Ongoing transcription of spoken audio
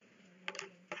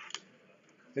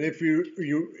And if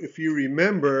you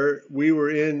remember, we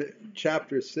were in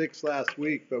chapter 6 last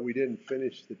week, but we didn't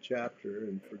finish the chapter,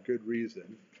 and for good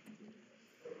reason.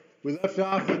 We left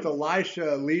off with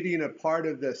Elisha leading a part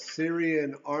of the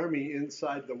Syrian army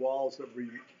inside the walls of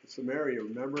Samaria.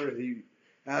 Remember, he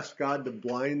asked God to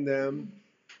blind them.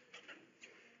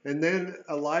 And then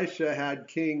Elisha had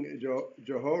King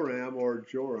Jehoram or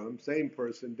Joram, same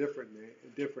person, different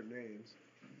names,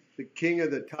 the king of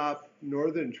the top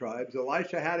northern tribes.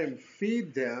 Elisha had him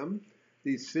feed them,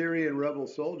 these Syrian rebel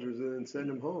soldiers, and then send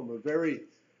them home. A very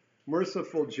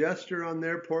merciful gesture on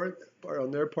their part.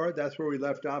 That's where we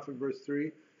left off in verse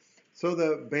 3. So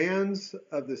the bands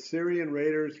of the Syrian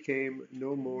raiders came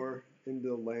no more into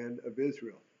the land of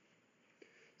Israel.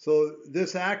 So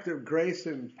this act of grace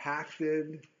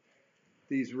impacted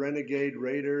these renegade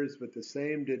raiders, but the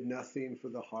same did nothing for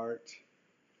the heart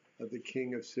of the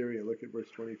king of Syria. Look at verse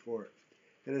 24.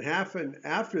 And it happened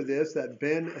after this that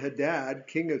Ben-Hadad,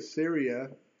 king of Syria,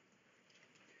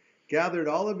 gathered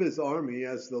all of his army,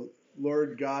 as the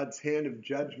Lord God's hand of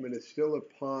judgment is still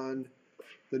upon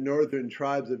the northern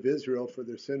tribes of Israel for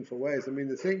their sinful ways. I mean,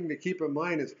 the thing to keep in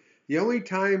mind is the only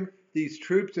time these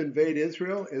troops invade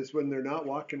Israel is when they're not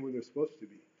walking where they're supposed to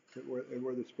be, and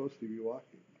where they're supposed to be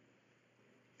walking.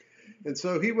 And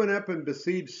so he went up and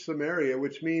besieged Samaria,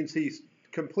 which means he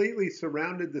completely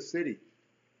surrounded the city.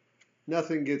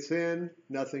 Nothing gets in,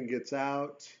 nothing gets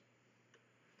out.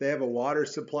 They have a water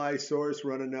supply source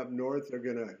running up north. They're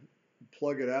going to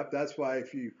plug it up. That's why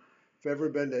if you've ever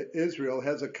been to Israel,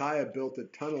 Hezekiah built a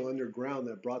tunnel underground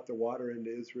that brought the water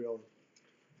into Israel.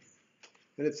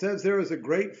 And it says there was a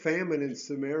great famine in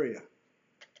Samaria.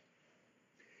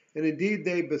 And indeed,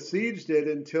 they besieged it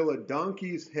until a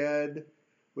donkey's head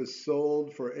was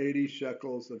sold for 80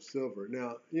 shekels of silver.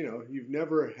 Now, you've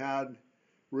never had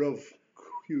real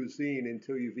cuisine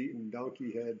until you've eaten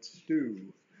donkey head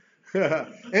stew.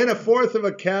 And a fourth of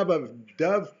a cab of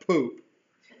dove poop.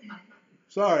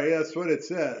 Sorry, that's what it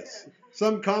says.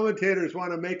 Some commentators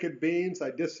want to make it beans.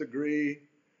 I disagree.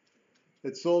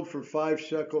 It's sold for 5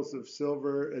 shekels of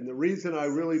silver. And the reason I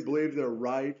really believe they're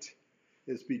right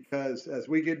is because as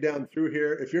we get down through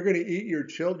here, if you're going to eat your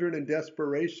children in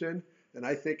desperation, then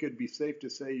I think it'd be safe to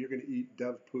say you're going to eat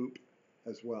dove poop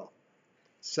as well.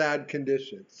 Sad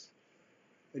conditions.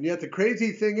 And yet the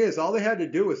crazy thing is, all they had to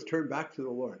do was turn back to the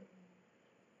Lord.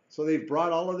 So they've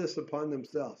brought all of this upon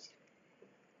themselves.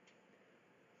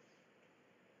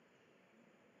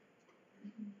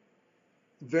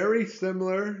 Very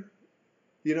similar.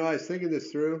 I was thinking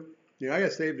this through. I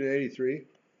got saved in 83.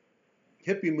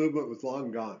 Hippie movement was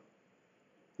long gone.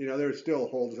 There were still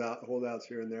holdouts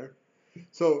here and there.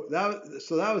 So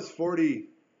that was 40,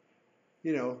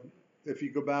 if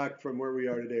you go back from where we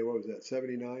are today, what was that,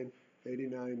 79,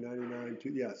 89,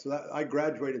 99, so I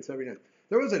graduated in 79.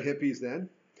 There wasn't hippies then.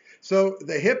 So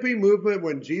the hippie movement,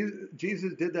 when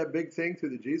Jesus did that big thing through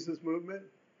the Jesus movement,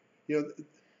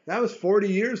 that was 40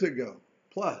 years ago,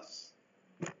 plus.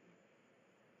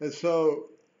 And so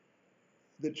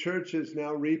the church is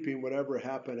now reaping whatever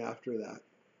happened after that.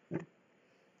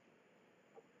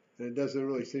 And it doesn't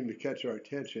really seem to catch our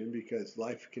attention because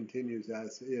life continues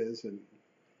as is. And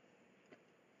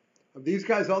these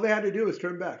guys, all they had to do was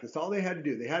turn back. That's all they had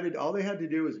to do. All they had to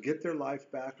do was get their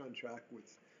life back on track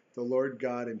with the Lord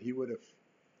God, and He would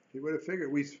have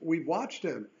figured. We've watched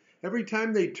Him. Every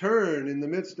time they turn in the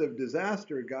midst of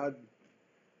disaster, God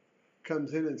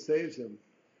comes in and saves them.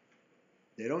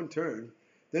 They don't turn.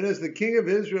 Then as the king of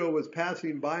Israel was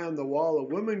passing by on the wall, a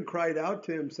woman cried out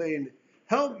to him, saying,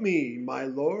 "Help me, my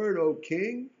Lord, O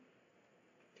king."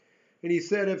 And he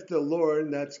said, if the Lord,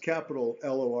 and that's capital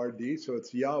L-O-R-D, so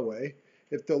it's Yahweh,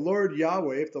 if the Lord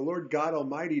God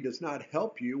Almighty does not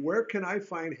help you, where can I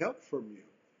find help for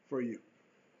you?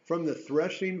 From the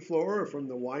threshing floor or from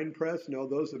the winepress? No,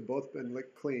 those have both been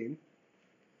licked clean.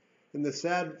 And the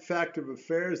sad fact of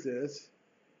affairs is,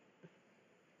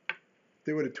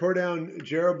 they would have tore down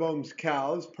Jeroboam's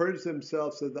cows, purged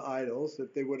themselves of the idols,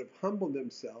 if they would have humbled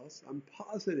themselves, I'm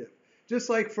positive, just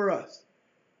like for us,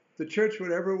 the church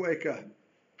would ever wake up,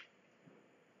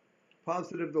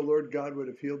 positive the Lord God would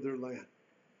have healed their land.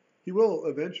 He will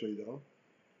eventually, though,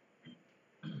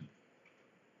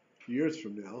 years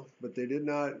from now, but they did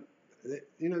not, they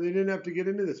didn't have to get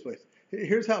into this place.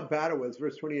 Here's how bad it was,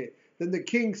 verse 28. Then the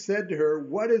king said to her,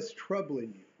 "What is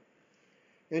troubling you?"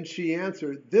 And she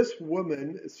answered, "This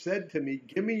woman said to me,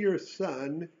 'Give me your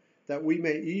son that we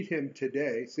may eat him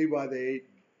today.'" See why they ate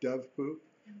dove poop?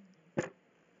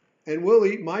 "And we'll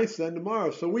eat my son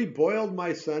tomorrow." So we boiled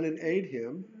my son and ate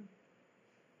him.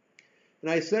 And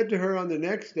I said to her on the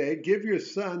next day, give your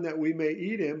son that we may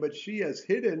eat him, but she has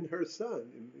hidden her son.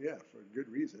 And yeah, for a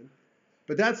good reason.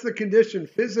 But that's the condition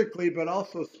physically, but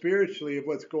also spiritually of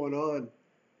what's going on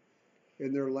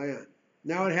in their land.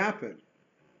 Now it happened.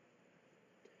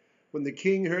 When the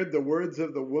king heard the words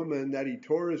of the woman, that he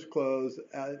tore his clothes,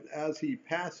 as he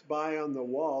passed by on the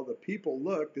wall, the people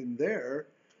looked, and there,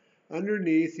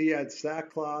 underneath, he had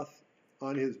sackcloth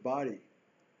on his body.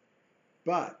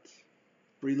 But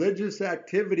religious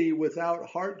activity without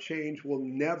heart change will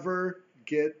never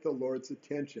get the Lord's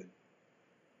attention,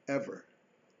 ever.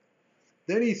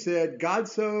 Then he said, God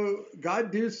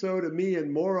do so to me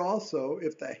and more also,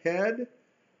 if the head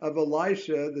of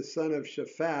Elisha, the son of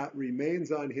Shaphat,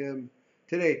 remains on him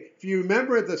today. If you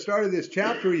remember at the start of this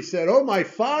chapter, he said, oh, my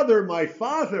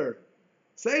father,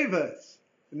 save us.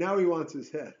 And now he wants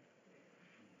his head.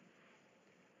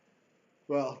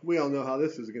 Well, we all know how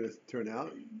this is going to turn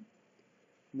out.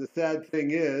 And the sad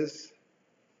thing is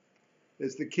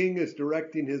the king is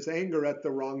directing his anger at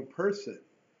the wrong person.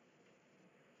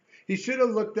 He should have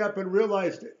looked up and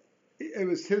realized it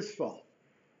was his fault.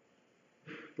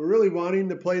 But really wanting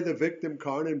to play the victim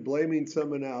card and blaming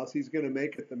someone else, he's going to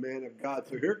make it the man of God.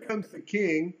 So here comes the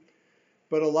king.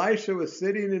 But Elisha was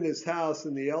sitting in his house,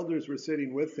 and the elders were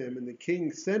sitting with him. And the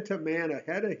king sent a man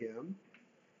ahead of him.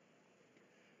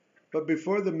 But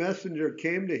before the messenger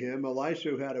came to him, Elisha,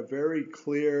 who had a very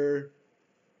clear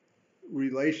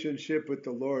relationship with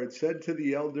the Lord, said to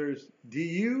the elders, do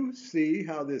you see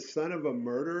how this son of a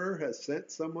murderer has sent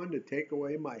someone to take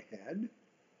away my head?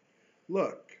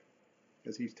 Look,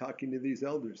 as he's talking to these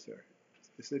elders there,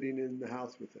 sitting in the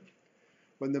house with him.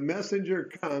 When the messenger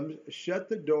comes, shut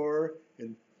the door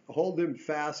and hold him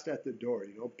fast at the door.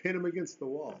 Pin him against the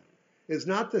wall. Is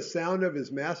not the sound of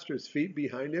his master's feet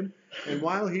behind him? And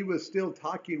while he was still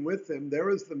talking with them, there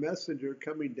was the messenger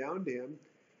coming down to him.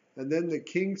 And then the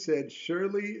king said,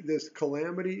 surely this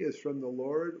calamity is from the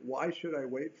Lord. Why should I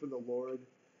wait for the Lord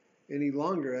any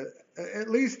longer? At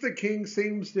least the king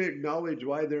seems to acknowledge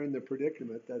why they're in the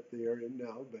predicament that they are in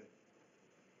now.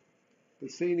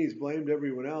 But seeing he's blamed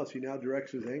everyone else, he now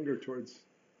directs his anger towards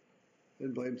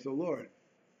and blames the Lord.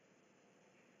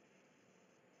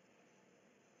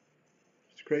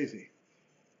 It's crazy.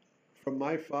 From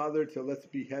my father to let's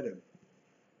behead him.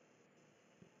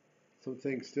 Some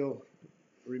things still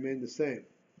remain the same.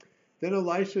 Then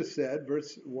Elisha said,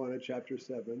 verse 1 of chapter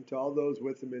 7, to all those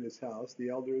with him in his house, the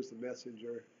elders, the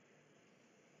messenger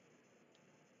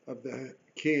of the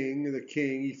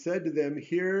king, he said to them,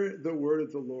 hear the word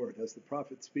of the Lord, as the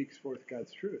prophet speaks forth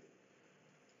God's truth.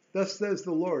 Thus says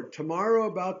the Lord, tomorrow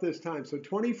about this time, so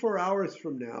 24 hours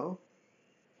from now,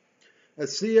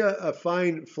 a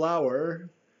fine flour,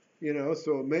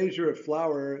 so a measure of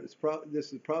flour,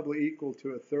 this is probably equal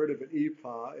to a third of an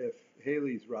ephah, if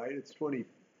Haley's right. It's 20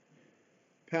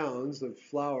 pounds of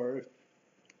flour,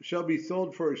 shall be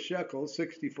sold for a shekel,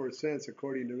 64 cents,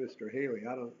 according to Mr. Haley.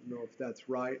 I don't know if that's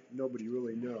right. Nobody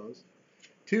really knows.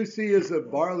 2 seahs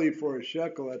of barley for a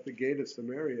shekel at the gate of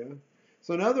Samaria.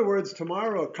 So in other words,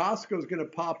 tomorrow Costco is going to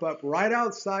pop up right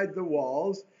outside the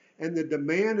walls, and the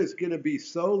demand is going to be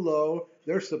so low,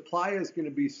 their supply is going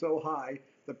to be so high,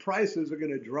 the prices are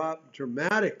going to drop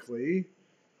dramatically,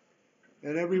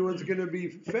 and everyone's going to be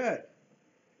fed.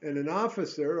 And an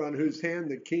officer on whose hand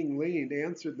the king leaned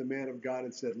answered the man of God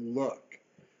and said, look,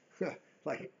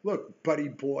 look, buddy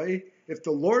boy, if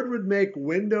the Lord would make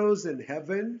windows in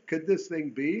heaven, could this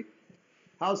thing be?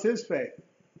 How's his faith?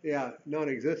 Yeah,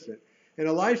 non-existent. And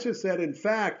Elisha said, in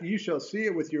fact, you shall see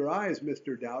it with your eyes,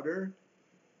 Mr. Doubter,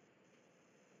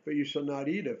 but you shall not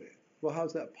eat of it. Well,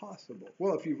 how's that possible?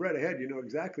 Well, if you've read ahead, you know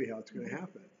exactly how it's going to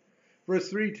happen. Verse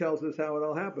 3 tells us how it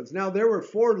all happens. Now there were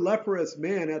 4 leprous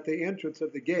men at the entrance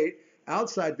of the gate,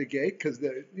 outside the gate, because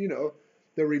the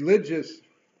religious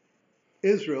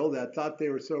Israel that thought they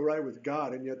were so right with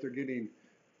God, and yet they're getting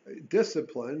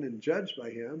disciplined and judged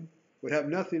by him, would have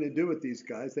nothing to do with these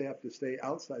guys. They have to stay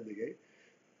outside the gate.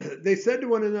 They said to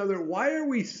one another, why are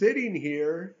we sitting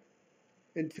here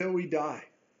until we die?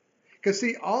 Because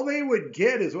see, all they would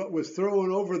get is what was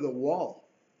thrown over the wall.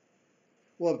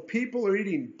 Well, if people are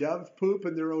eating dove poop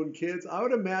and their own kids, I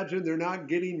would imagine they're not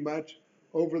getting much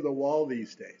over the wall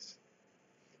these days.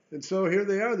 And so here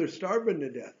they are, they're starving to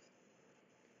death.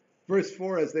 Verse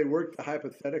 4, as they work the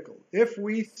hypothetical. If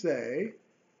we say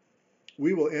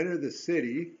we will enter the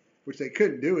city, which they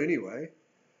couldn't do anyway,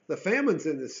 the famine's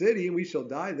in the city and we shall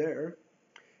die there.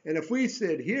 And if we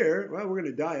sit here, well, we're going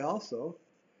to die also.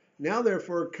 Now,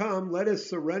 therefore, come, let us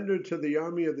surrender to the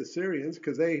army of the Syrians,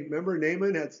 because remember,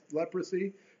 Naaman had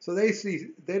leprosy, so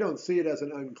they don't see it as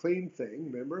an unclean thing,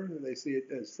 remember? They see it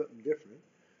as something different.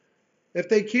 If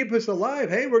they keep us alive,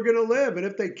 hey, we're going to live. And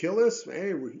if they kill us,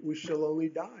 hey, we shall only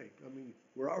die. I mean,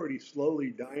 we're already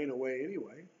slowly dying away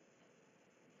anyway.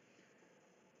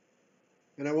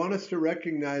 And I want us to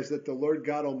recognize that the Lord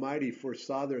God Almighty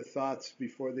foresaw their thoughts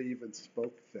before they even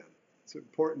spoke them. It's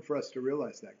important for us to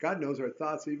realize that. God knows our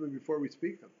thoughts even before we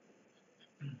speak them.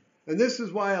 And this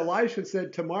is why Elisha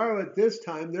said, tomorrow at this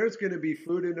time, there's going to be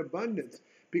food in abundance,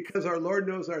 because our Lord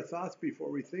knows our thoughts before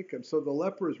we think them. So the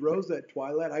lepers rose at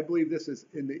twilight. I believe this is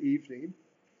in the evening.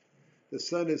 The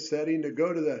sun is setting to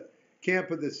go to the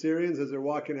camp of the Syrians. As they're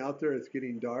walking out there, it's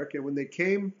getting dark. And when they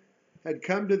had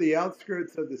come to the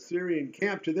outskirts of the Syrian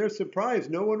camp, to their surprise,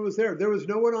 no one was there. There was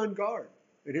no one on guard.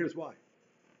 And here's why.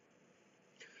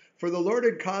 For the Lord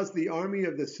had caused the army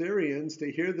of the Syrians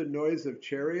to hear the noise of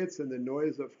chariots and the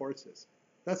noise of horses.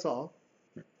 That's all.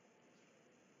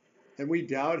 And we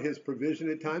doubt his provision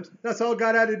at times. That's all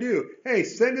God had to do. Hey,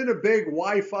 send in a big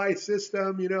Wi-Fi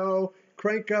system,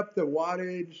 crank up the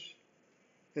wattage.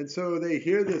 And so they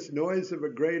hear this noise of a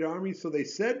great army. So they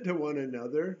said to one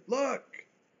another, look,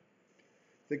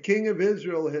 the king of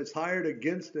Israel has hired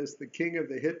against us the king of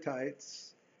the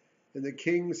Hittites and the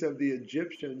kings of the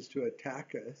Egyptians to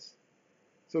attack us.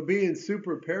 So being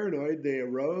super paranoid, they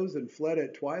arose and fled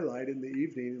at twilight in the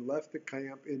evening and left the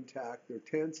camp intact, their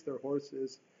tents, their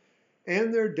horses,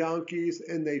 and their donkeys,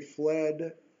 and they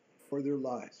fled for their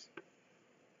lives.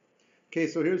 Okay,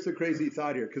 so here's the crazy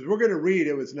thought here, because we're going to read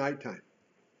it was nighttime.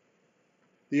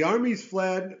 The armies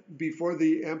fled before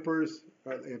the empress.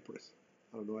 I don't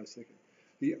know what I was thinking.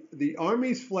 The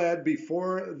armies fled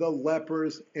before the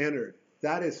lepers entered.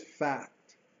 That is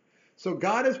fact. So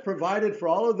God has provided for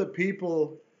all of the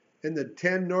people in the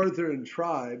 10 northern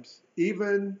tribes,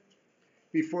 even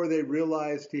before they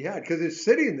realized he had. Because it's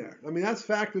sitting there. I mean, that's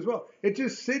fact as well. It's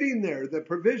just sitting there. The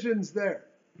provision's there.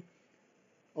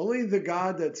 Only the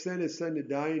God that sent his son to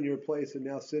die in your place and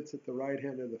now sits at the right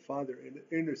hand of the Father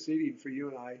interceding for you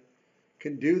and I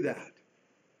can do that.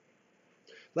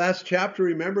 Last chapter,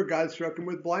 remember, God struck him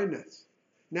with blindness.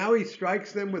 Now he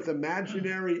strikes them with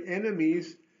imaginary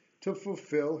enemies to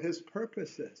fulfill his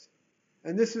purposes.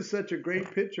 And this is such a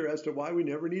great picture as to why we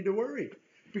never need to worry.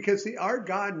 Because, see, our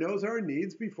God knows our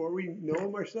needs before we know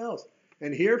them ourselves.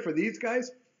 And here for these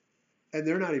guys, and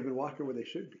they're not even walking where they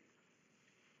should be.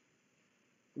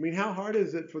 I mean, how hard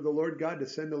is it for the Lord God to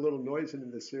send a little noise into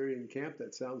the Syrian camp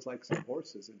that sounds like some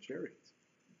horses and chariots?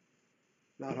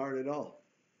 Not hard at all.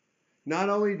 Not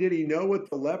only did he know what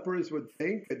the lepers would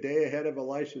think a day ahead of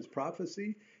Elisha's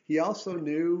prophecy, he also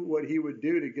knew what he would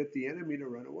do to get the enemy to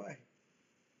run away.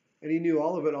 And he knew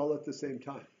all of it all at the same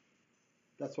time.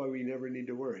 That's why we never need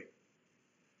to worry.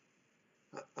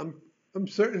 I'm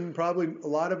certain probably a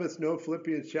lot of us know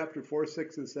Philippians chapter 4,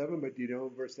 6, and 7, but do you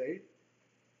know verse 8? If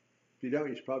you don't,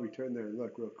 you should probably turn there and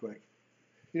look real quick.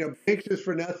 Be anxious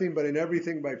for nothing, but in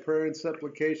everything by prayer and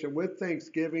supplication with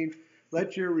thanksgiving,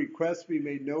 let your requests be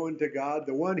made known to God,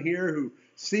 the one here who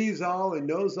sees all and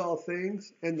knows all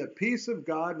things, and the peace of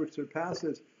God, which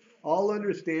surpasses all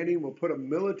understanding, will put a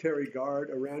military guard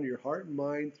around your heart and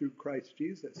mind through Christ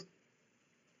Jesus.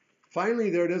 Finally,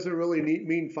 there doesn't really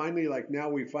mean finally like now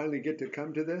we finally get to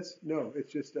come to this. No,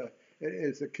 it's just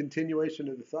it's a continuation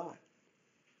of the thought.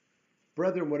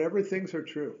 Brethren, whatever things are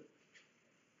true.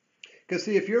 Because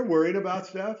see, if you're worried about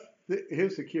stuff,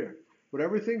 here's the cure.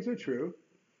 Whatever things are true,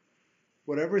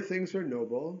 whatever things are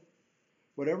noble,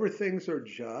 whatever things are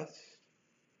just,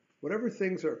 whatever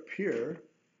things are pure,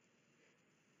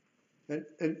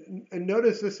 and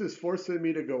notice this is forcing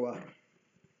me to go up.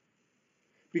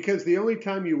 Because the only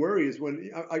time you worry is when,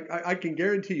 I can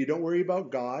guarantee you don't worry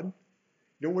about God.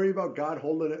 Don't worry about God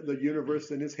holding the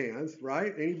universe in his hands,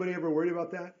 right? Anybody ever worried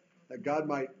about that? That God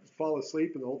might fall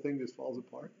asleep and the whole thing just falls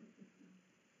apart?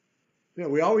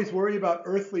 We always worry about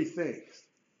earthly things.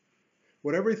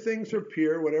 Whatever things are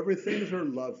pure, whatever things are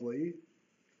lovely,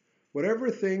 whatever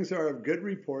things are of good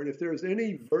report, if there's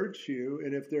any virtue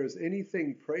and if there's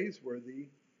anything praiseworthy,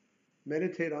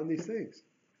 meditate on these things.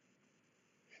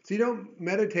 So you don't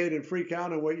meditate and freak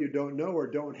out on what you don't know or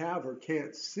don't have or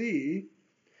can't see.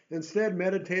 Instead,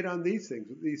 meditate on these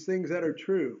things that are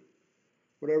true.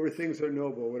 Whatever things are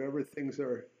noble, whatever things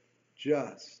are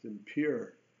just and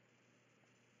pure.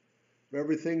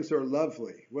 Whatever things are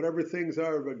lovely, whatever things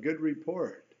are of a good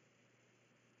report.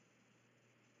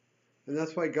 And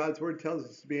that's why God's word tells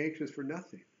us to be anxious for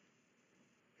nothing.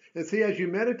 And see, as you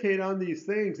meditate on these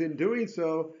things, in doing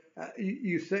so,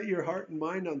 you set your heart and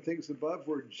mind on things above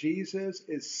where Jesus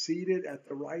is seated at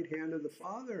the right hand of the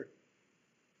Father.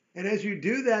 And as you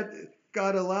do that,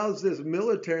 God allows this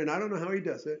military, and I don't know how he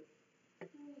does it,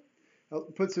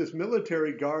 puts this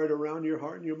military guard around your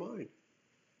heart and your mind.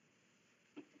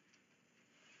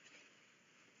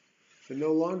 And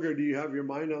no longer do you have your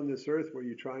mind on this earth where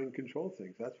you try and control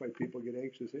things. That's why people get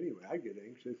anxious anyway. I'd get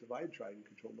anxious if I tried and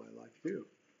control my life too.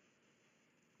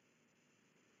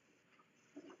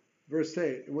 Verse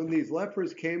 8, when these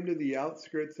lepers came to the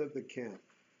outskirts of the camp,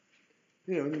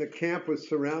 and the camp was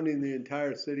surrounding the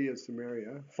entire city of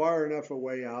Samaria, far enough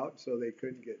away out so they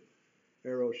couldn't get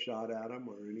arrows shot at them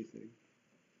or anything.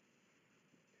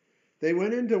 They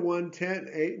went into one tent,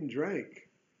 ate and drank.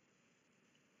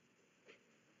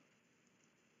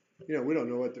 We don't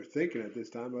know what they're thinking at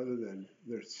this time other than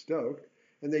they're stoked.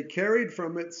 And they carried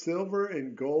from it silver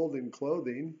and gold and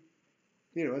clothing,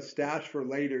 a stash for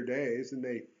later days, and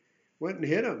they went and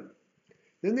hid them.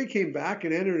 Then they came back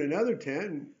and entered another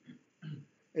tent and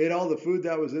ate all the food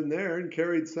that was in there and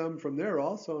carried some from there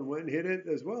also and went and hid it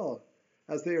as well,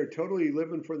 as they are totally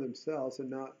living for themselves and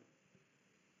not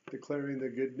declaring the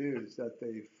good news that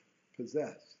they've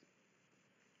possessed.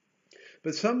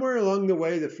 But somewhere along the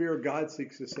way, the fear of God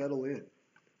seeks to settle in.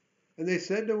 And they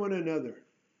said to one another,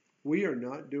 we are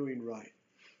not doing right.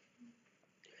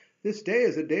 This day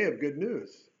is a day of good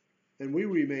news, and we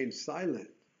remain silent.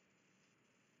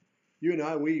 You and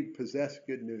I, we possess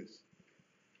good news.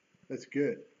 That's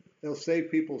good. It'll save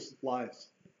people's lives.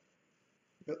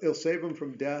 It'll save them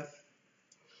from death.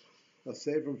 It'll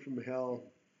save them from hell.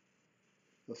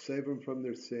 It'll save them from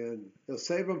their sin. It'll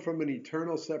save them from an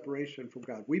eternal separation from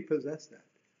God. We possess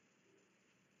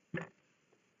that.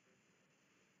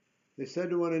 They said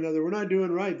to one another, we're not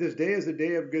doing right. This day is a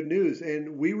day of good news,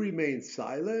 and we remain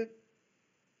silent.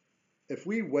 If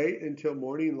we wait until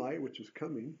morning light, which is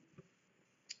coming,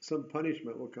 some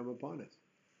punishment will come upon us.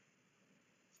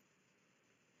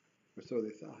 Or so they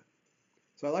thought.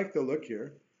 So I like the look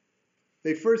here.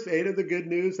 They first ate of the good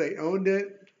news. They owned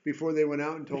it before they went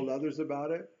out and told others about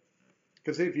it.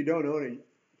 Because if you don't own it,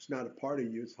 it's not a part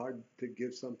of you. It's hard to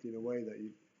give something away that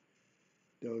you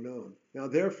don't own. Now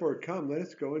therefore come, let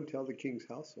us go and tell the king's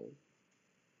household.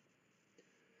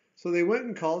 So they went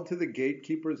and called to the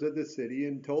gatekeepers of the city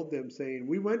and told them, saying,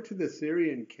 we went to the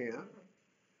Syrian camp,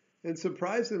 and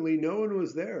surprisingly no one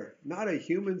was there. Not a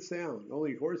human sound.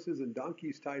 Only horses and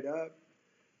donkeys tied up.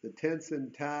 The tents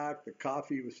intact. The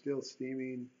coffee was still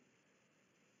steaming.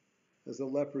 As the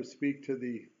lepers speak to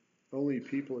the only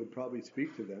people who'd probably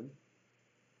speak to them.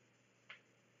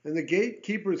 And the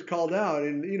gatekeepers called out,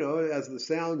 and as the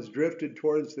sounds drifted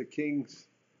towards the king's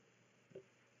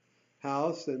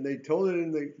house, and they told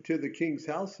it to the king's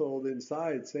household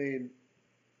inside, saying,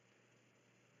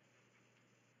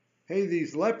 hey,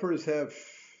 these lepers have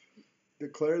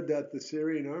declared that the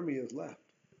Syrian army has left.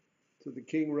 So the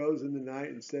king rose in the night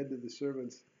and said to the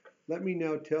servants, let me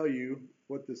now tell you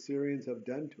what the Syrians have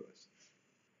done to us.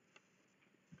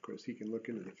 Of course, he can look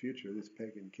into the future, this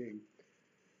pagan king.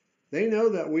 They know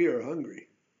that we are hungry.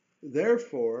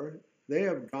 Therefore, they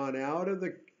have gone out of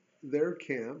their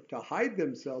camp to hide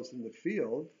themselves in the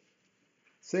field,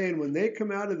 saying, when they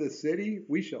come out of the city,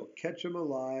 we shall catch them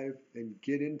alive and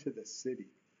get into the city.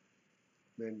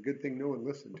 Man, good thing no one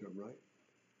listened to him, right?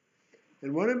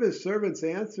 And one of his servants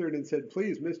answered and said,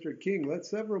 please, Mr. King, let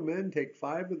several men take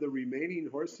 5 of the remaining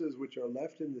horses which are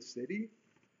left in the city.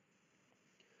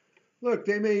 Look,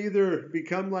 they may either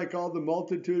become like all the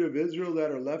multitude of Israel that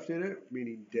are left in it,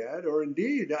 meaning dead, or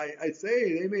indeed, I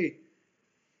say, they may,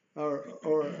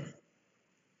 or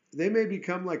they may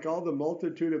become like all the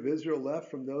multitude of Israel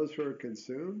left from those who are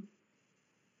consumed.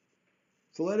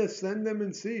 So let us send them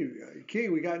and see.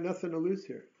 King, we got nothing to lose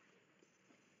here.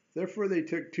 Therefore they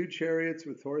took 2 chariots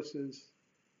with horses,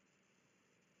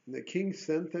 and the king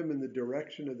sent them in the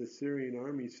direction of the Syrian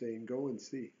army, saying, go and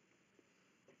see.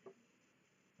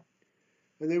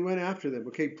 And they went after them.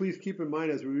 Okay, please keep in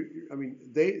mind,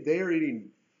 they are eating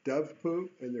dove poop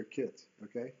and their kids,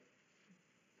 okay?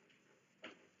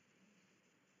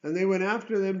 And they went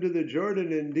after them to the Jordan,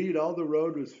 and indeed all the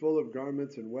road was full of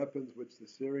garments and weapons which the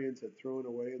Syrians had thrown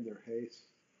away in their haste,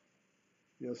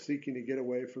 seeking to get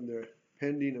away from their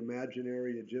pending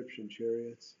imaginary Egyptian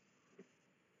chariots.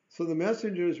 So the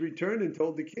messengers returned and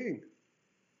told the king.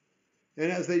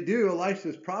 And as they do,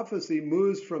 Elisha's prophecy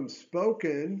moves from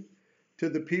spoken to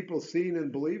the people seeing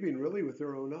and believing really with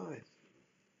their own eyes.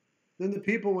 Then the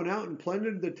people went out and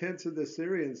plundered the tents of the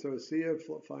Syrians, so a seah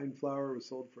of fine flour was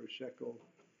sold for a shekel,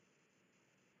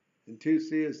 and 2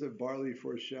 seahs of barley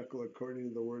for a shekel, according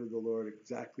to the word of the Lord,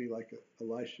 exactly like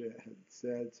Elisha had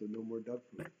said, so no more dove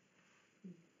food.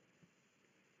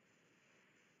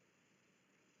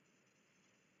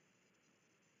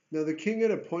 Now the king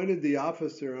had appointed the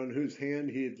officer on whose hand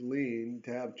he had leaned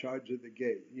to have charge of the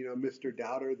gate. Mr.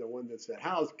 Doubter, the one that said,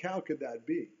 how could that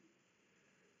be?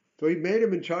 So he made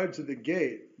him in charge of the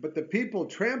gate, but the people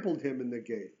trampled him in the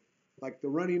gate. like the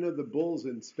running of the bulls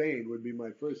in Spain would be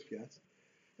my first guess.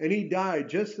 And he died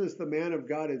just as the man of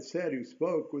God had said, who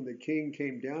spoke when the king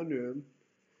came down to him.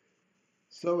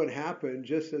 So it happened,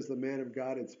 just as the man of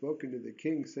God had spoken to the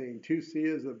king, saying, 2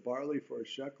 seahs of barley for a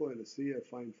shekel and a seah of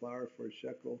fine flour for a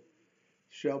shekel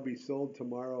shall be sold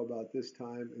tomorrow about this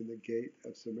time in the gate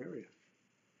of Samaria.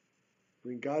 I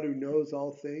mean, God who knows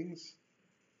all things,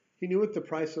 he knew what the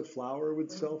price of flour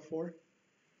would sell for.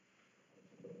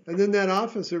 And then that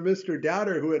officer, Mr.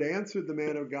 Doubter, who had answered the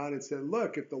man of God and said,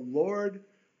 look, if the Lord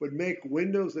would make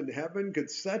windows in heaven,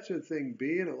 could such a thing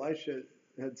be? And Elisha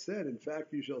had said, in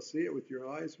fact, you shall see it with your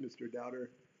eyes, Mr. Doubter,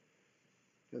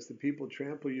 as the people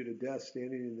trample you to death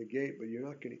standing in the gate, but you're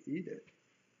not going to eat it.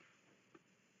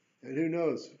 And who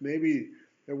knows, maybe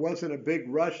there wasn't a big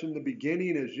rush in the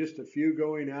beginning as just a few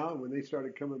going out, and when they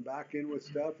started coming back in with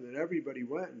stuff, and then everybody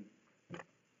went, and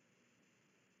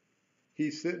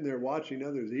he's sitting there watching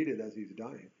others eat it as he's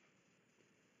dying.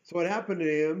 So what happened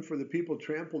to him, for the people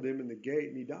trampled him in the gate,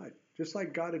 and he died, just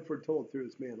like God had foretold through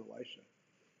his man Elisha.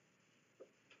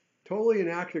 Totally an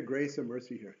act of grace and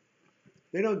mercy here.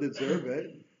 They don't deserve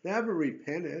it. They haven't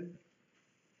repented.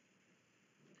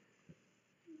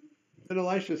 Then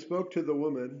Elisha spoke to the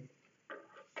woman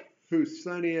whose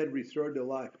son he had restored to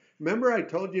life. Remember I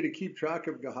told you to keep track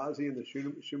of Gehazi and the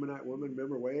Shunammite woman?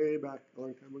 Remember way back a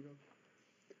long time ago?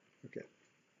 Okay.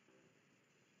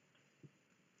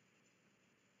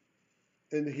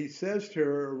 And he says to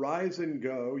her, arise and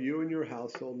go, you and your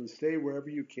household, and stay wherever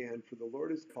you can, for the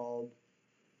Lord has called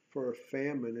for a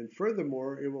famine, and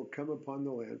furthermore, it will come upon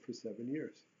the land for 7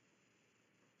 years.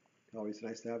 Always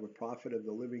nice to have a prophet of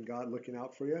the living God looking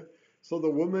out for you. So the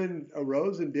woman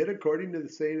arose and did according to the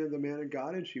saying of the man of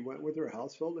God, and she went with her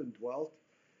household and dwelt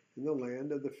in the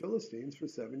land of the Philistines for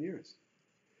 7 years.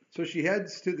 So she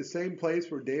heads to the same place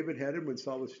where David headed when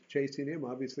Saul was chasing him.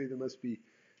 Obviously, there must be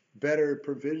better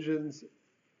provisions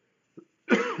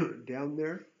down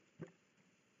there.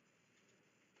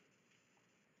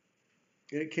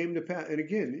 And it came to pass. And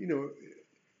again, you know,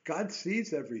 God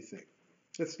sees everything.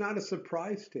 It's not a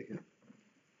surprise to him.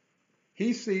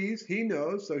 He sees, he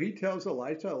knows, so he tells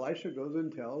Elisha. Elisha goes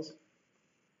and tells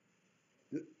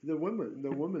the woman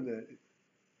that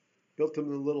built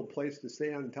him a little place to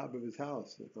stay on top of his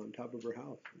house, on top of her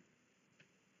house.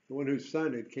 The one whose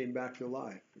son had came back to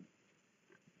life. It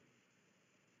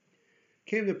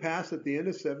came to pass at the end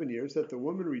of 7 years that the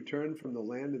woman returned from the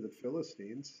land of the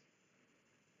Philistines.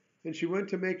 And she went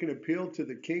to make an appeal to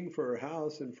the king for her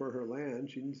house and for her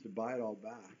land. She needs to buy it all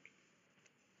back.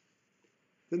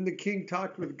 Then the king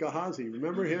talked with Gehazi.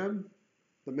 Remember him?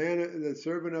 The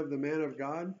servant of the man of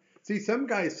God? See, some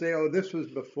guys say, oh, this was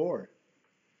before.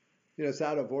 You know, it's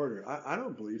out of order. I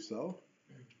don't believe so.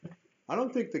 I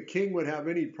don't think the king would have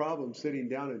any problem sitting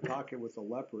down and talking with a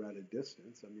leper at a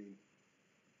distance. I mean,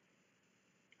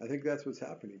 I think that's what's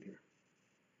happening here.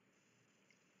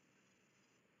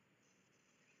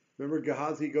 Remember,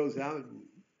 Gehazi goes out and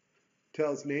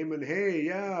tells Naaman, hey,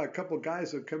 yeah, a couple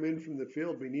guys have come in from the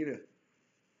field. We need a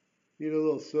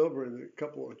little silver and a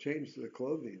couple of change to the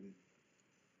clothing.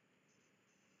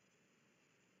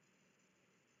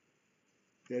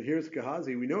 Yet here's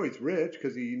Gehazi. We know he's rich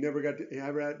because he never had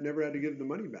to give the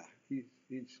money back.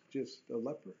 He's just a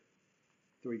leper.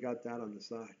 So he got that on the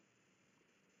side.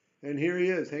 And here he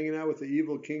is hanging out with the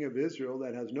evil king of Israel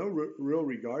that has no real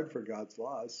regard for God's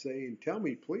laws, saying, tell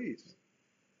me, please.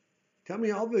 Tell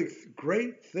me all the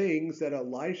great things that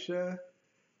Elisha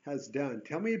has done.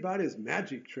 Tell me about his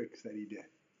magic tricks that he did.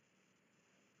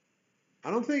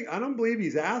 I don't believe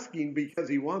he's asking because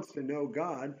he wants to know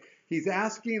God. He's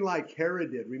asking like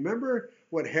Herod did. Remember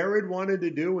what Herod wanted to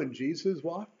do when Jesus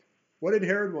walked? What did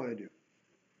Herod want to do?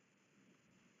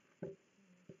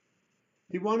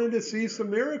 He wanted to see some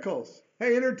miracles.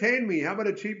 Hey, entertain me. How about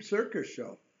a cheap circus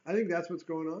show? I think that's what's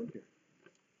going on here.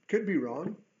 Could be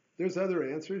wrong. There's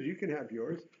other answers. You can have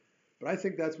yours. But I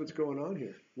think that's what's going on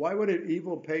here. Why would an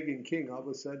evil pagan king all of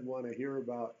a sudden want to hear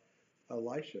about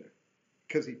Elisha?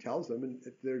 Because he tells them, and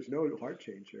there's no heart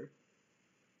change here.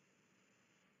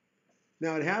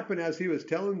 Now it happened as he was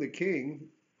telling the king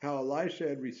how Elisha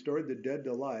had restored the dead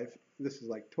to life. This is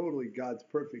like totally God's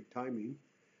perfect timing.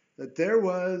 That there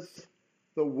was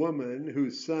the woman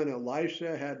whose son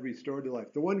Elisha had restored to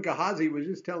life. The one Gehazi was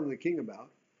just telling the king about.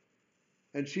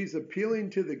 And she's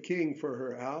appealing to the king for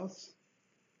her house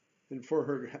and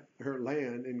for her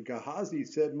land. And Gehazi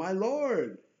said, my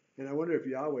Lord. And I wonder if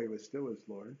Yahweh was still his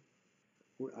Lord.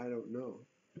 I don't know.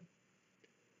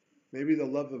 Maybe the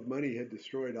love of money had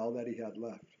destroyed all that he had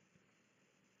left.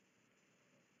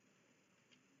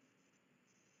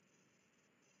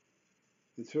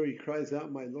 And so he cries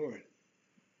out, my Lord.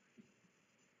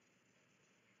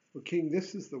 Well, king,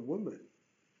 this is the woman.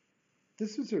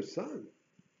 This is her son,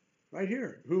 right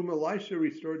here, whom Elisha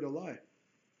restored to life.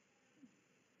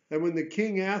 And when the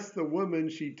king asked the woman,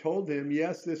 she told him,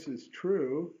 yes, this is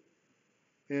true.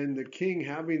 And the king,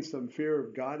 having some fear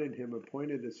of God in him,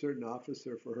 appointed a certain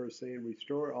officer for her, saying,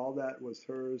 restore all that was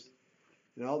hers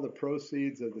and all the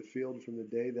proceeds of the field from the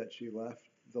day that she left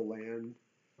the land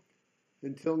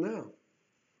until now.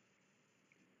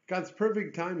 God's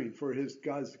perfect timing for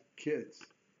God's kids.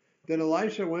 Then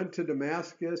Elisha went to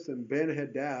Damascus, and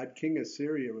Ben-Hadad, king of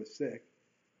Syria, was sick.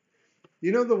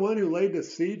 You know the one who laid the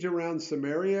siege around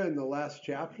Samaria in the last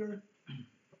chapter?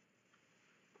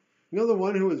 You know the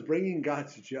one who was bringing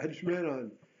God's judgment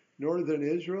on northern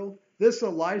Israel? This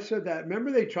Elisha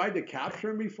remember they tried to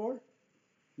capture him before?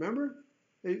 Remember?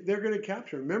 They're going to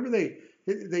capture him. Remember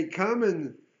they come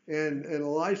and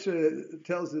Elisha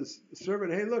tells his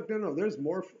servant, hey, look, no, there's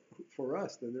more for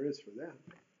us than there is for them.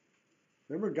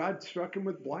 Remember, God struck him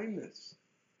with blindness.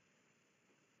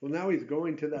 Well, now he's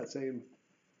going to that same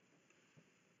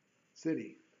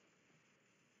city.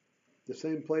 The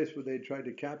same place where they tried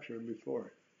to capture him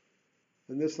before.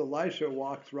 And this Elisha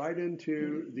walks right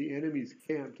into the enemy's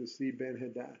camp to see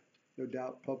Ben-Hadad. No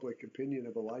doubt public opinion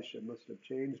of Elisha must have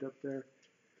changed up there.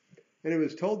 And it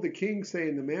was told the king,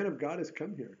 saying, the man of God has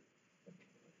come here.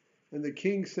 And the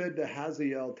king said to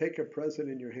Hazael, take a present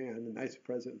in your hand, a nice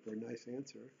present for a nice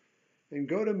answer, and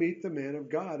go to meet the man of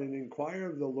God and inquire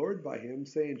of the Lord by him,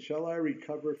 saying, shall I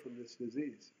recover from this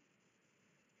disease?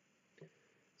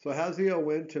 So Hazael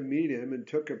went to meet him and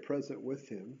took a present with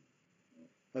him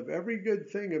of every good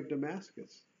thing of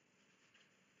Damascus.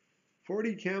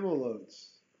 40 camel loads.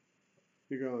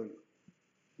 You're going,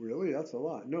 really? That's a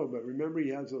lot. No, but remember he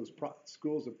has those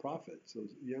schools of prophets,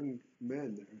 those young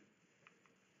men there.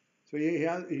 So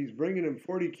he's bringing him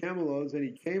 40 camel loads, and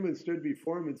he came and stood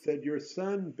before him and said, your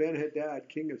son Ben-Hadad,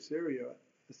 king of Syria,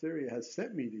 has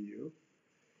sent me to you,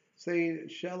 saying,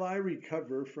 shall I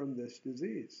recover from this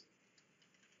disease?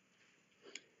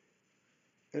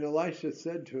 And Elisha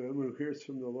said to him, who hears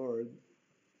from the Lord,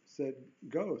 said,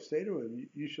 go, say to him,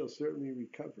 you shall certainly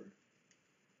recover.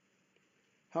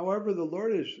 However, the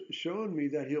Lord has shown me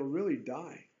that he'll really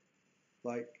die.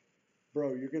 Like,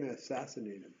 bro, you're going to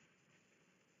assassinate him.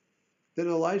 Then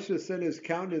Elisha set his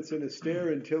countenance in a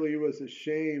stare until he was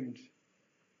ashamed,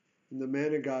 and the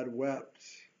man of God wept.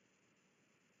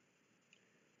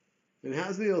 And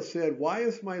Hazael said, why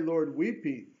is my Lord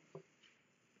weeping?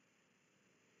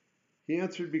 He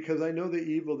answered, because I know the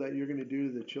evil that you're going to do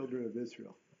to the children of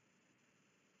Israel.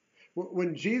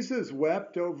 When Jesus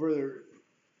wept over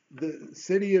the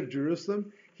city of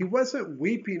Jerusalem, he wasn't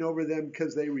weeping over them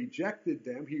because they rejected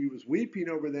them. He was weeping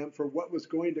over them for what was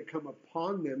going to come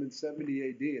upon them in 70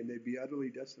 AD, and they'd be utterly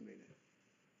decimated.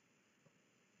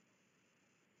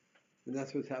 And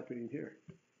that's what's happening here.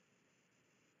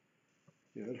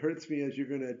 You know, it hurts me as you're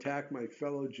going to attack my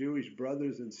fellow Jewish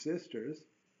brothers and sisters.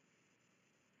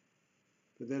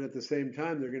 But then at the same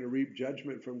time, they're going to reap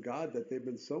judgment from God that they've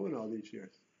been sowing all these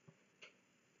years.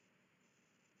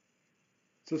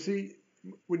 So see,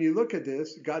 when you look at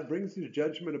this, God brings his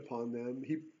judgment upon them.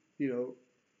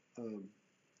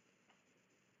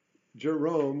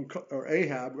 Jerome, or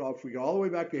Ahab, if we go all the way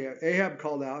back to Ahab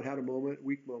called out, had a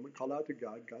weak moment, called out to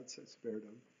God. God spared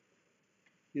him.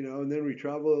 And then we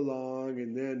travel along,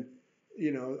 and then,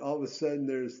 all of a sudden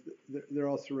they're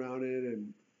all surrounded,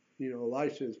 and,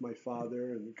 Elisha is my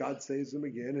father, and God saves them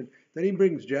again, and then he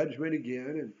brings judgment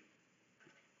again,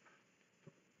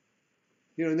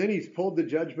 and then he's pulled the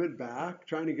judgment back,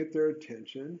 trying to get their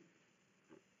attention,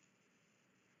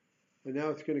 and now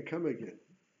it's going to come again,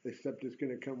 except it's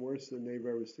going to come worse than they've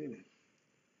ever seen it,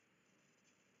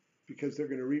 because they're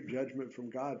going to reap judgment from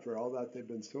God for all that they've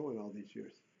been sowing all these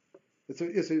years.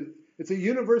 It's a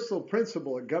universal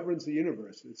principle. It governs the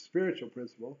universe. It's a spiritual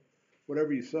principle.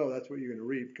 Whatever you sow, that's what you're going to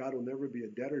reap. God will never be a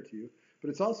debtor to you. But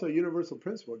it's also a universal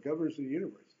principle. It governs the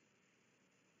universe.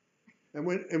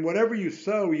 And whatever you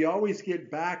sow, you always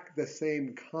get back the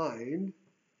same kind.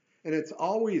 And it's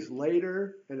always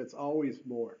later, and it's always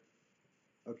more.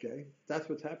 Okay? That's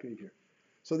what's happening here.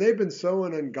 So they've been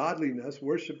sowing ungodliness,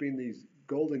 worshiping these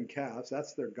golden calves.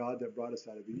 That's their God that brought us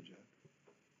out of Egypt.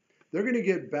 They're going to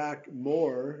get back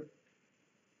more,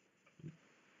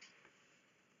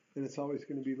 and it's always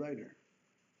going to be later.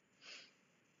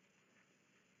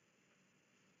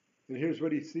 And here's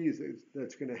what he sees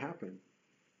that's going to happen.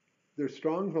 Their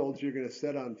strongholds you're going to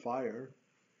set on fire.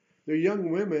 Their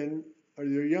young women, or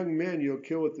their young men you'll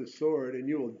kill with the sword, and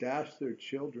you will dash their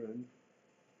children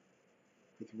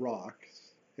with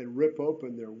rocks and rip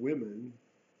open their women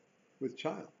with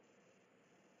child.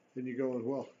 And you're going,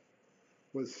 well,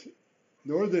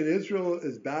 Northern Israel,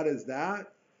 as bad as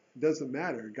that, doesn't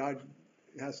matter. God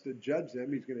has to judge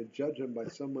them. He's going to judge them by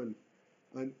someone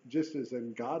just as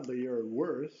ungodly or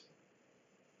worse.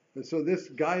 And so this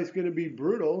guy is going to be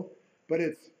brutal, but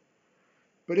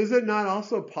is it not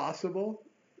also possible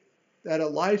that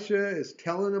Elisha is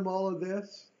telling him all of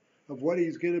this, of what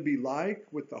he's going to be like,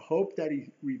 with the hope that he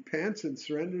repents and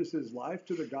surrenders his life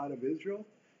to the God of Israel?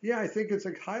 Yeah, I think it's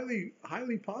like highly,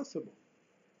 highly possible.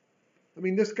 I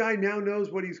mean, this guy now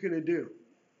knows what he's going to do.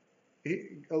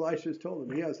 Elisha's told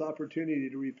him he has opportunity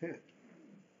to repent.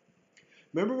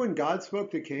 Remember when God spoke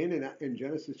to Cain in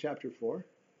Genesis chapter 4?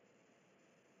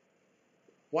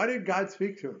 Why did God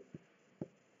speak to him?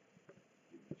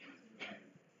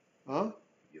 Huh?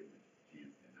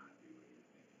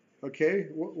 Okay,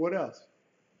 what else?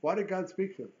 Why did God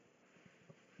speak to him?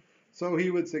 So he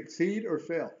would succeed or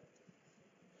fail?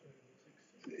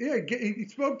 Yeah, he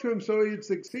spoke to him so he'd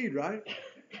succeed, right?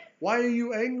 Why are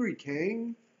you angry,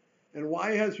 Cain? And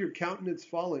why has your countenance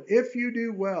fallen? If you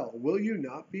do well, will you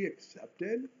not be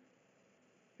accepted?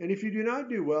 And if you do not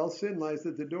do well, sin lies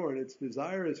at the door, and its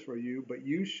desire is for you, but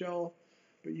you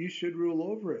should rule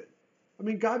over it. I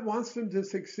mean, God wants him to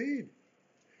succeed.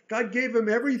 God gave him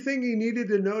everything he needed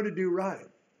to know to do right.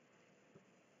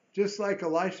 Just like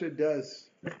Elisha does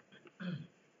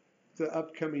the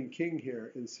upcoming king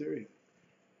here in Syria.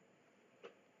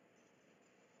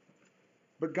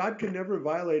 But God can never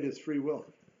violate his free will.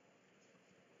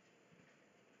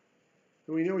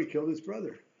 And we know he killed his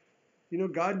brother. You know,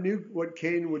 God knew what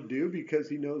Cain would do because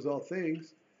he knows all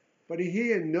things. But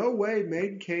he in no way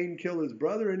made Cain kill his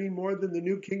brother any more than the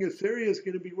new king of Syria is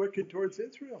going to be wicked towards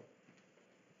Israel.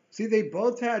 See, they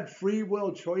both had free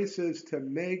will choices to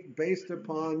make based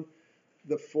upon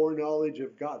the foreknowledge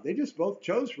of God. They just both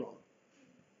chose wrong.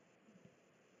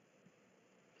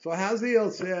 So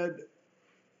Hazael said,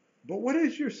 "But what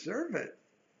is your servant?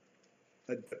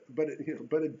 But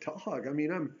a dog. I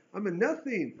mean, I'm a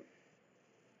nothing,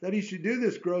 that he should do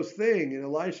this gross thing." And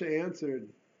Elisha answered,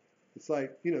 it's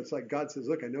like God says,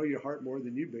 "Look, I know your heart more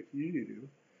than you do."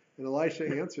 And Elisha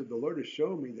answered, "The Lord has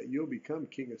shown me that you'll become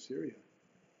king of Syria."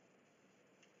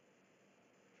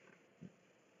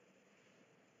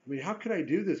 I mean, how could I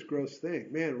do this gross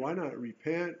thing? Man, why not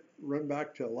repent, run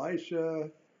back to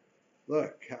Elisha?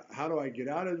 Look, how do I get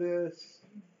out of this?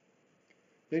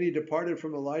 Then he departed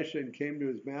from Elisha and came to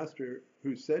his master,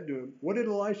 who said to him, "What did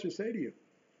Elisha say to you?"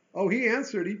 "Oh, he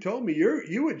answered, he told me,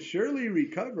 you would surely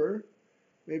recover,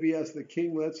 maybe as the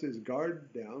king lets his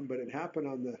guard down." But it happened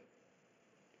on the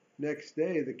next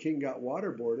day, the king got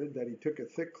waterboarded, that he took a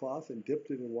thick cloth and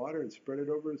dipped it in water and spread it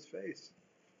over his face,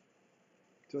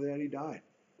 so that he died.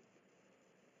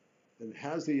 And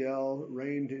Hazael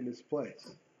reigned in his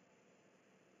place.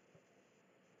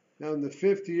 Now in the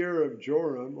 5th year of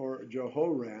Joram, or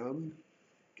Jehoram,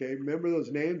 okay, remember those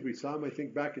names? We saw them, I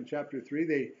think, back in chapter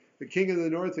 3. The king of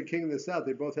the north, the king of the south,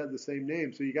 they both had the same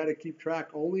name. So you got to keep track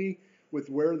only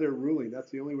with where they're ruling. That's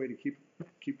the only way to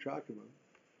keep track of them.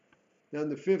 Now in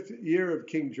the 5th year of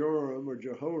King Joram, or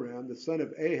Jehoram, the son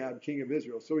of Ahab, king of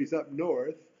Israel. So he's up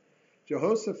north.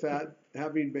 Jehoshaphat,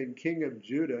 having been king of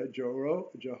Judah,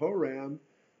 Jehoram,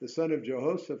 the son of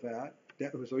Jehoshaphat,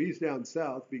 so he's down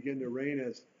south, began to reign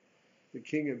as the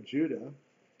king of Judah.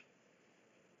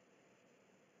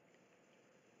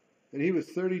 And he was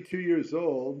 32 years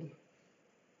old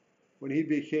when he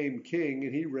became king,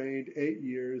 and he reigned 8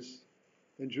 years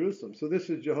in Jerusalem. So this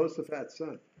is Jehoshaphat's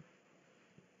son.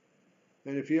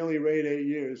 And if he only reigned 8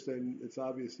 years, then it's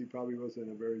obviously probably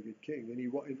wasn't a very good king.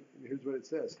 And here's what it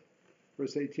says.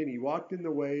 Verse 18, he walked in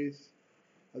the ways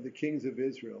of the kings of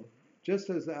Israel, just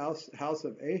as the house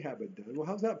of Ahab had done. Well,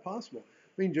 how's that possible?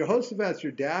 I mean, Jehoshaphat's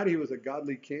your dad. He was a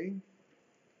godly king.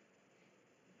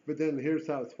 But then here's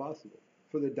how it's possible.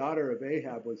 For the daughter of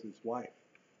Ahab was his wife,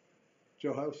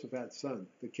 Jehoshaphat's son,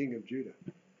 the king of Judah.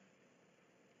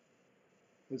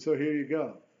 And so here you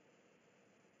go.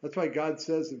 That's why God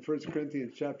says in 1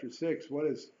 Corinthians chapter 6, what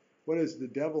does the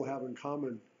devil have in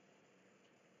common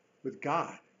with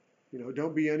God?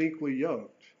 Don't be unequally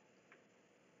yoked.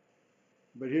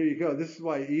 But here you go. This is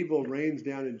why evil reigns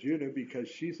down in Judah, because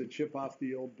she's a chip off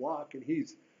the old block, and he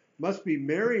must be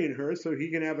marrying her so he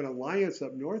can have an alliance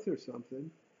up north or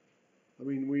something. I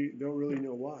mean, we don't really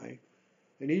know why.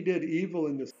 And he did evil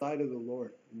in the sight of the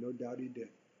Lord, and no doubt he did.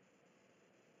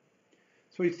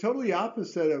 So he's totally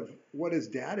opposite of what his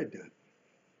dad had done.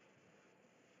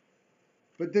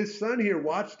 But this son here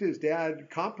watched his dad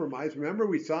compromise. Remember,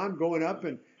 we saw him going up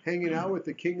and hanging out with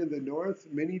the king of the north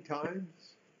many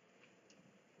times.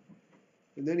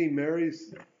 And then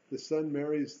the son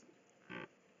marries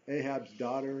Ahab's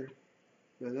daughter.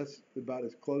 And that's about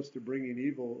as close to bringing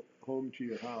evil home to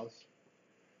your house.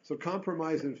 So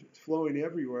compromise is flowing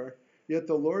everywhere. Yet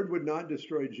the Lord would not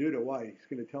destroy Judah. Why? He's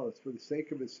going to tell us, for the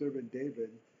sake of his servant David,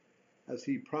 as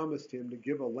he promised him to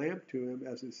give a lamp to him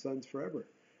as his sons forever.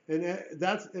 And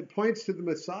it points to the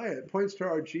Messiah. It points to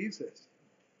our Jesus.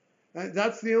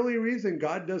 That's the only reason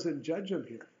God doesn't judge him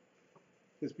here,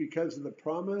 is because of the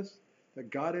promise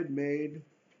that God had made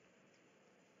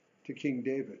to King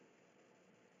David.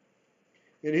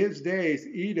 In his days,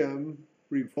 Edom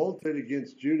revolted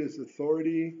against Judah's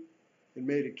authority and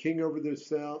made a king over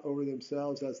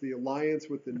themselves as the alliance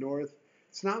with the north.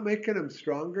 It's not making them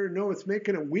stronger. No, it's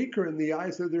making them weaker in the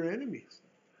eyes of their enemies.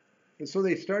 And so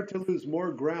they start to lose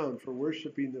more ground for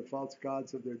worshiping the false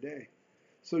gods of their day.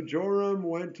 So Joram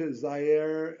went to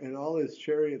Zaire and all his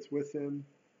chariots with him.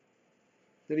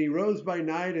 Then he rose by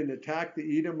night and attacked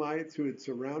the Edomites who had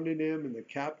surrounded him and the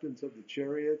captains of the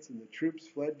chariots, and the troops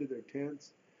fled to their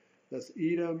tents. Thus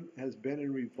Edom has been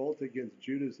in revolt against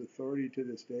Judah's authority to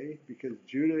this day, because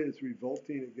Judah is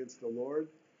revolting against the Lord.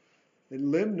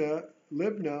 And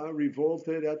Libnah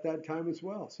revolted at that time as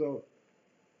well. So,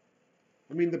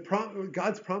 I mean,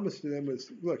 God's promise to them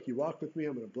was, look, you walk with me,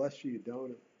 I'm going to bless you. You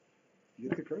don't, you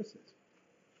get the curses.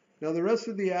 Now, the rest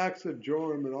of the acts of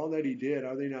Joram and all that he did,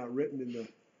 are they not written in the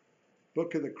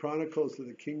book of the Chronicles of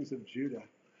the Kings of Judah?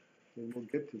 And we'll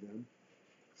get to them.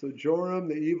 So Joram,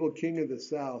 the evil king of the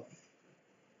south,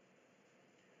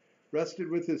 rested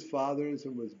with his fathers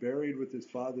and was buried with his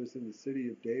fathers in the city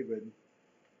of David.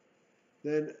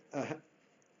 Then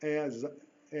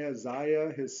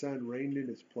Ahaziah, his son, reigned in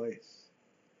his place.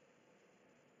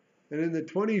 And in the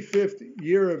 25th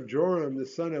year of Joram, the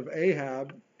son of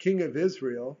Ahab, king of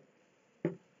Israel,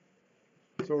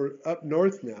 so we're up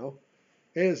north now,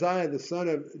 Ahaziah, the son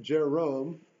of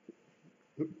Jeroboam,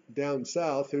 down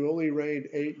south, who only reigned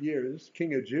 8 years,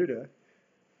 king of Judah,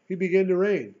 he began to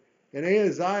reign. And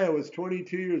Ahaziah was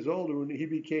 22 years old when he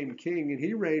became king, and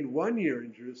he reigned 1 year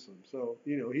in Jerusalem. So,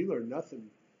 he learned nothing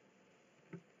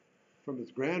from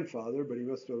his grandfather, but he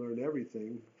must have learned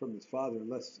everything from his father,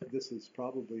 unless this is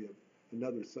probably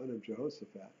another son of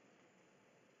Jehoshaphat.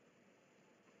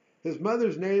 His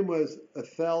mother's name was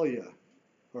Athaliah,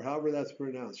 or however that's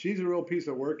pronounced. She's a real piece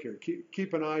of work here.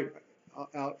 Keep an eye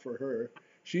out for her.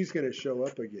 She's going to show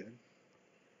up again.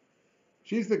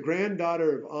 She's the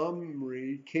granddaughter of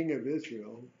Omri, king of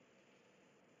Israel.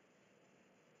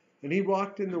 And he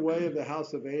walked in the way of the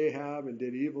house of Ahab and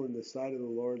did evil in the sight of the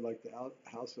Lord like the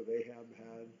house of Ahab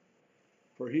had.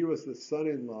 For he was the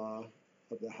son-in-law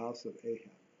of the house of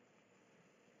Ahab.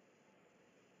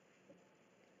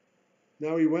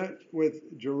 Now he went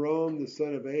with Joram, the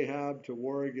son of Ahab, to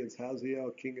war against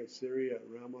Hazael, king of Syria, at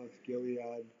Ramoth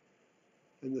Gilead.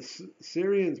 And the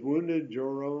Syrians wounded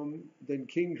Joram. Then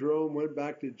King Joram went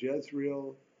back to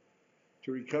Jezreel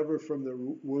to recover from the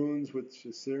wounds which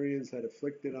the Syrians had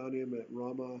afflicted on him at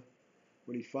Ramah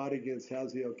when he fought against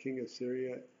Hazael, king of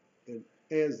Syria. And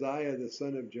Ahaziah, the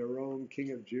son of Joram,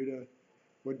 king of Judah,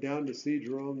 went down to see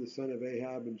Joram, the son of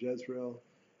Ahab, in Jezreel,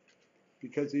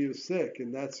 because he was sick.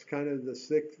 And that's kind of the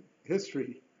sick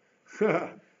history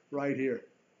right here.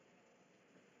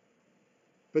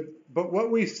 But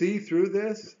what we see through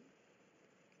this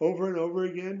over and over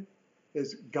again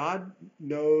is God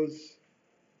knows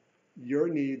your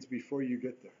needs before you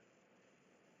get there.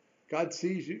 God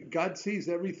sees you. God sees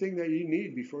everything that you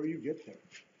need before you get there.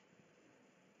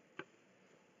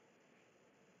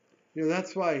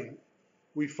 That's why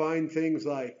we find things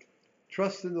like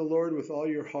trust in the Lord with all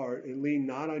your heart and lean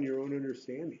not on your own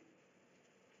understanding.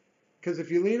 Because if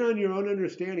you lean on your own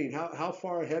understanding, how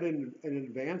far ahead in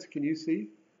advance can you see?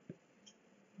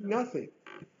 Nothing.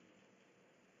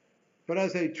 But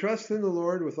as I trust in the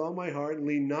Lord with all my heart and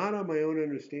lean not on my own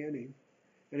understanding,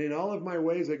 and in all of my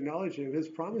ways acknowledge him, his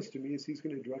promise to me is he's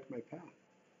going to direct my path.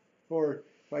 Or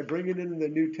if I bring it into the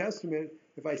New Testament,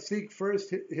 if I seek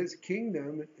first his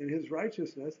kingdom and his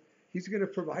righteousness, he's going to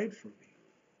provide for me.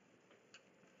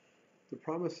 The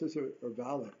promises are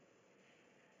valid.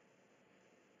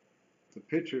 The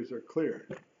pictures are clear.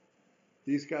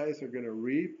 These guys are going to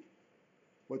reap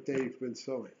what they've been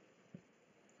sowing.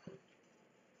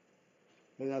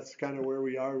 And that's kind of where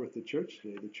we are with the church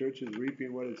today. The church is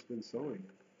reaping what it's been sowing.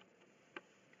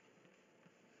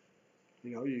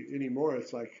 Anymore,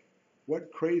 it's like,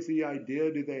 what crazy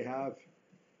idea do they have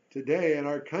today in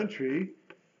our country?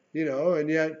 And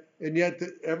yet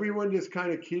everyone just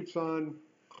kind of keeps on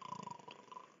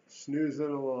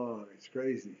snoozing along. It's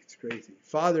crazy. It's crazy.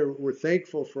 Father, we're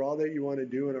thankful for all that you want to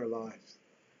do in our lives.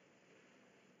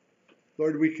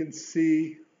 Lord, we can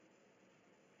see,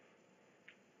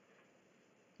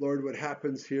 Lord, what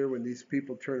happens here when these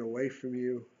people turn away from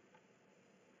you.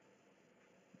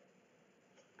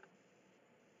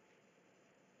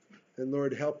 And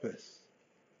Lord, help us.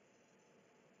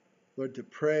 Lord, to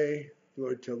pray,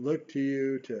 Lord, to look to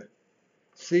you, to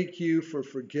seek you for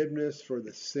forgiveness for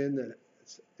the sin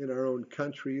that's in our own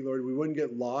country. Lord, we wouldn't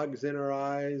get logs in our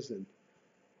eyes and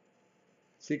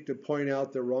seek to point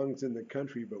out the wrongs in the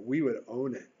country, but we would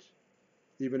own it,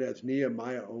 even as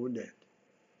Nehemiah owned it.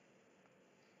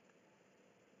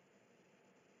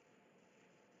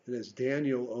 And as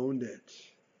Daniel owned it,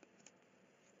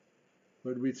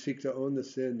 Lord, we'd seek to own the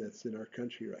sin that's in our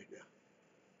country right now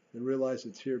and realize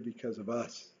it's here because of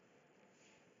us.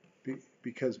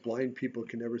 Because blind people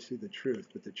can never see the truth,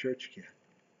 but the church can.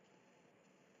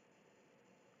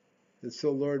 And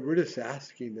so, Lord, we're just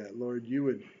asking that, Lord, you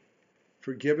would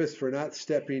forgive us for not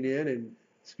stepping in and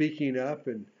speaking up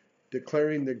and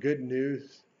declaring the good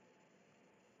news.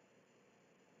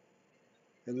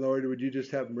 And Lord, would you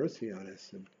just have mercy on us?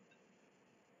 And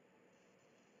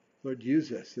Lord,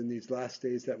 use us in these last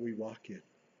days that we walk in.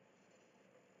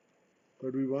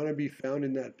 Lord, we want to be found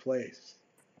in that place